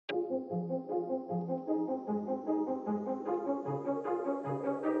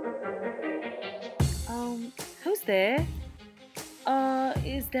there.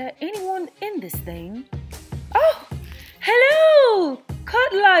 Is there anyone in this thing? Oh, hello!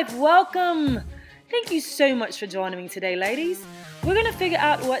 Cut Life, welcome! Thank you so much for joining me today, ladies. We're gonna figure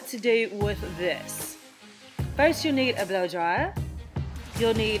out what to do with this. First, you'll need a blow dryer.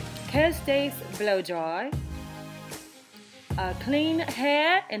 You'll need Kerstay's blow dry, clean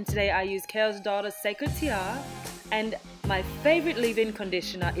hair, and today I use Kale's Daughter's Sacred Tiara, and my favorite leave-in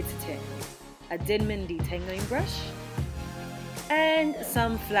conditioner, It's a 10, a Denman detangling brush, and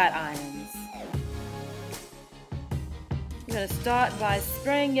some flat irons. You're going to start by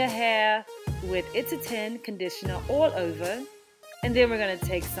spraying your hair with It's a 10 conditioner all over, and then we're going to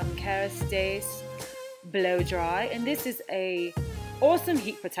take some Kerastase blow dry, and this is a awesome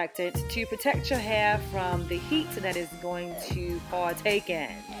heat protectant to protect your hair from the heat that is going to partake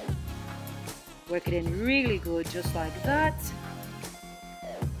in. Work it in really good, just like that.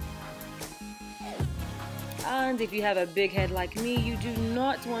 And if you have a big head like me, you do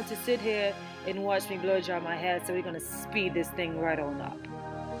not want to sit here and watch me blow dry my hair, so we're going to speed this thing right on up.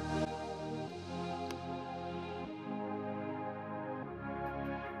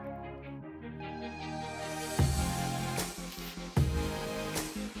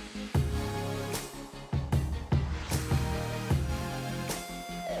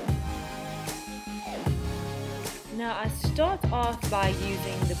 Now I start off by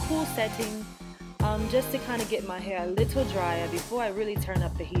using the cool setting just to kind of get my hair a little drier before I really turn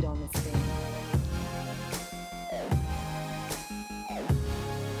up the heat on this thing.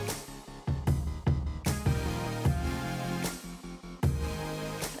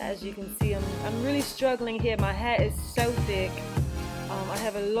 As you can see, I'm really struggling here. My hair is so thick. I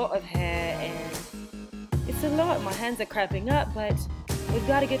have a lot of hair and it's a lot. My hands are cramping up, but we've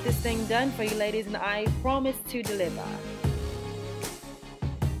got to get this thing done for you ladies, and I promise to deliver.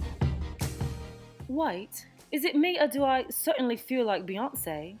 White? Is it me, or do I certainly feel like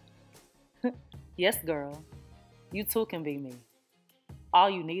Beyonce? Yes, girl. You too can be me. All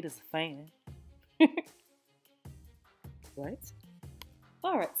you need is a fan. What?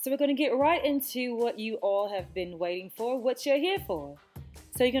 Alright, so we're going to get right into what you all have been waiting for, what you're here for.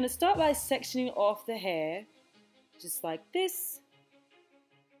 So you're going to start by sectioning off the hair, just like this.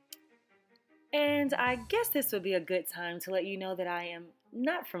 And I guess this would be a good time to let you know that I am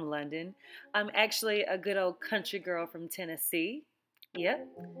not from London. I'm actually a good old country girl from Tennessee. Yep,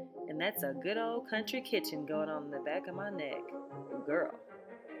 and that's a good old country kitchen going on in the back of my neck. Girl.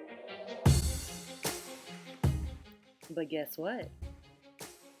 But guess what?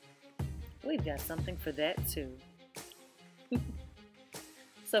 We've got something for that too.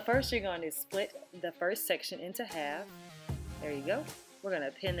 So first you're going to split the first section into half. There you go. We're going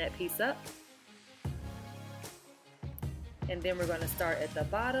to pin that piece up. And then we're going to start at the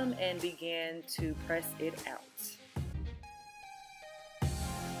bottom and begin to press it out.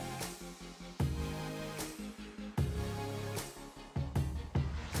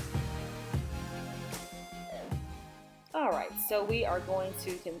 Alright, so we are going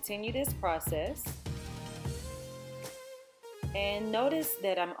to continue this process. And notice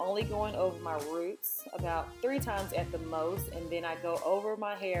that I'm only going over my roots about 3 times at the most, and then I go over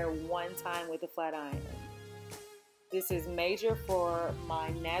my hair 1 time with a flat iron. This is major for my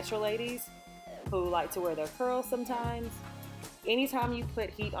natural ladies who like to wear their curls sometimes. Anytime you put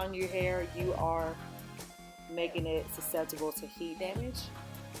heat on your hair, you are making it susceptible to heat damage.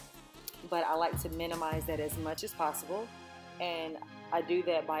 But I like to minimize that as much as possible. And I do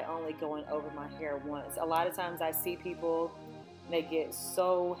that by only going over my hair once. A lot of times I see people, they get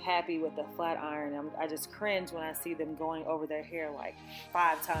so happy with the flat iron. I just cringe when I see them going over their hair like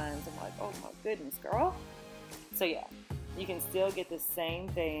 5 times. I'm like, oh my goodness, girl. So yeah, you can still get the same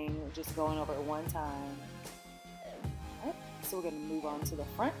thing, just going over it 1 time. Right, so we're going to move on to the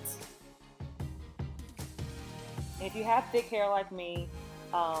front. And if you have thick hair like me,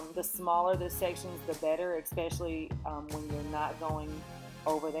 the smaller the sections, the better, especially when you're not going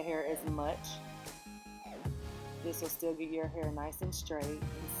over the hair as much. This will still get your hair nice and straight and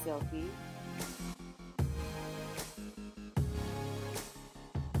silky.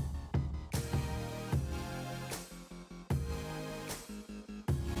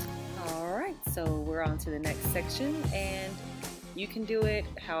 So we're on to the next section, and you can do it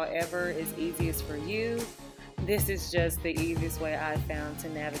however is easiest for you. This is just the easiest way I found to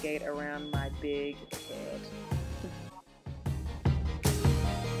navigate around my big head.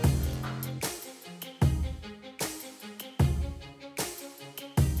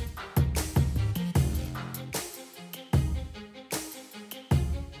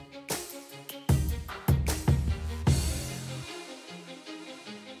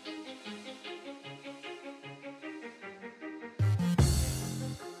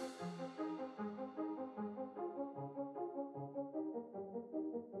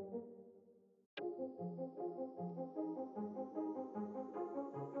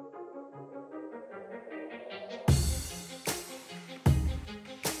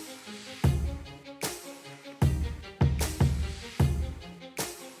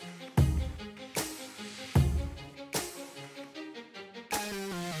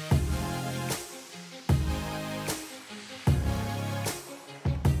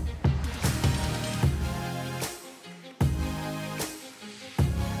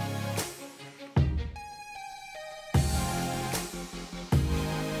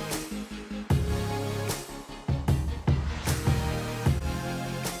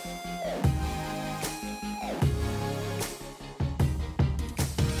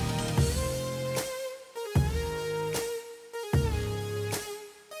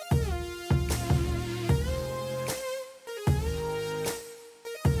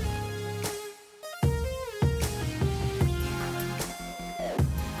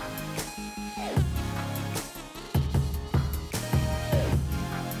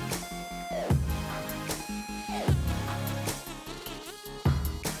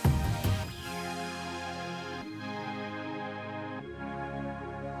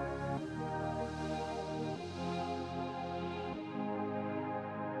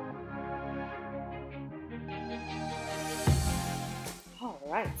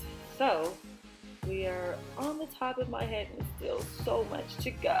 Alright, so we are on the top of my head and still so much to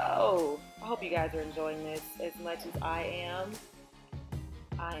go. I hope you guys are enjoying this as much as I am.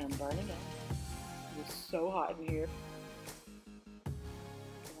 I am burning up. It's so hot in here.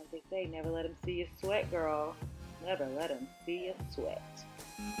 Like they say, never let them see you sweat, girl. Never let them see you sweat.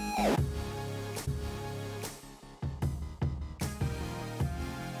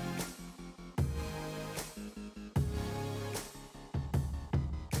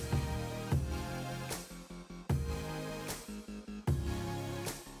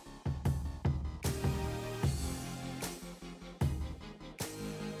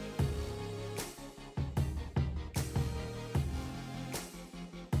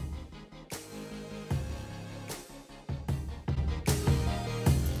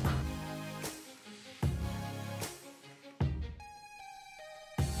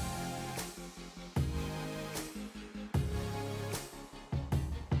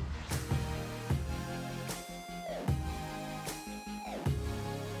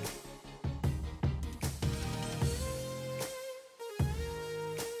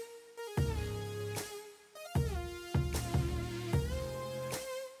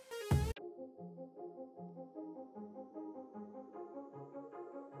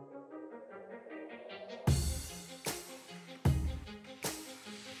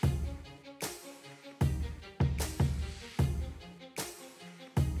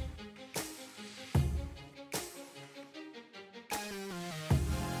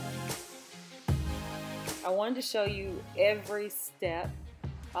 I wanted to show you every step,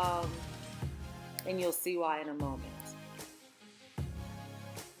 and you'll see why in a moment. I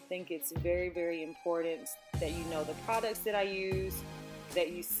think it's very, very important that you know the products that I use,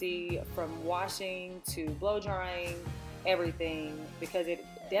 that you see from washing to blow drying, everything, because it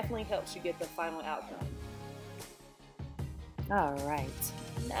definitely helps you get the final outcome. All right,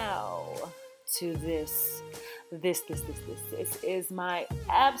 now to this. This is my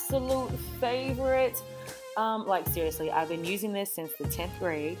absolute favorite. Like seriously, I've been using this since the 10th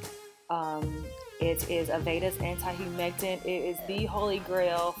grade. It is Aveda's anti-humectant. It is the holy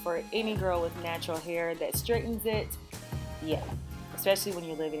grail for any girl with natural hair that straightens it. Yeah, especially when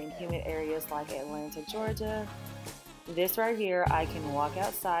you're living in humid areas like Atlanta, Georgia. This right here, I can walk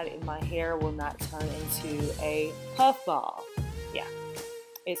outside and my hair will not turn into a puffball. Yeah,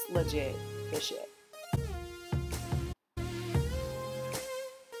 it's legit the shit.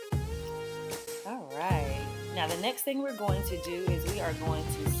 Alright, now the next thing we're going to do is we are going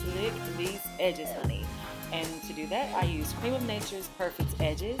to slick these edges, honey. And to do that, I use Cream of Nature's Perfect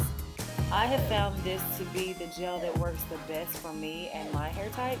Edges. I have found this to be the gel that works the best for me and my hair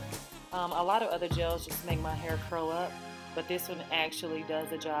type. A lot of other gels just make my hair curl up, but this one actually does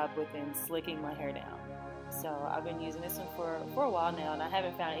the job within slicking my hair down. So I've been using this one for a while now, and I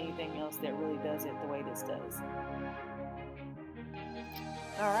haven't found anything else that really does it the way this does.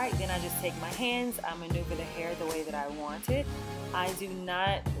 Alright, then I just take my hands, I maneuver the hair the way that I want it. I do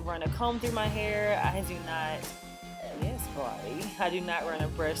not run a comb through my hair. I do not, yes, Bobby, I do not run a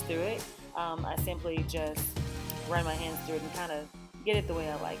brush through it. I simply just run my hands through it and kind of get it the way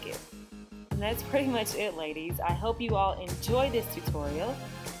I like it. And that's pretty much it, ladies. I hope you all enjoy this tutorial.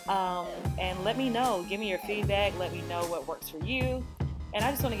 And let me know, give me your feedback, let me know what works for you. And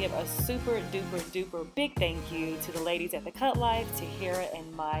I just want to give a super duper duper big thank you to the ladies at The Cut Life, Tahira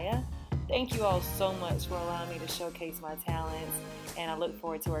and Maya. Thank you all so much for allowing me to showcase my talents, and I look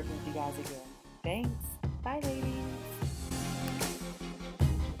forward to working with you guys again. Thanks. Bye, ladies.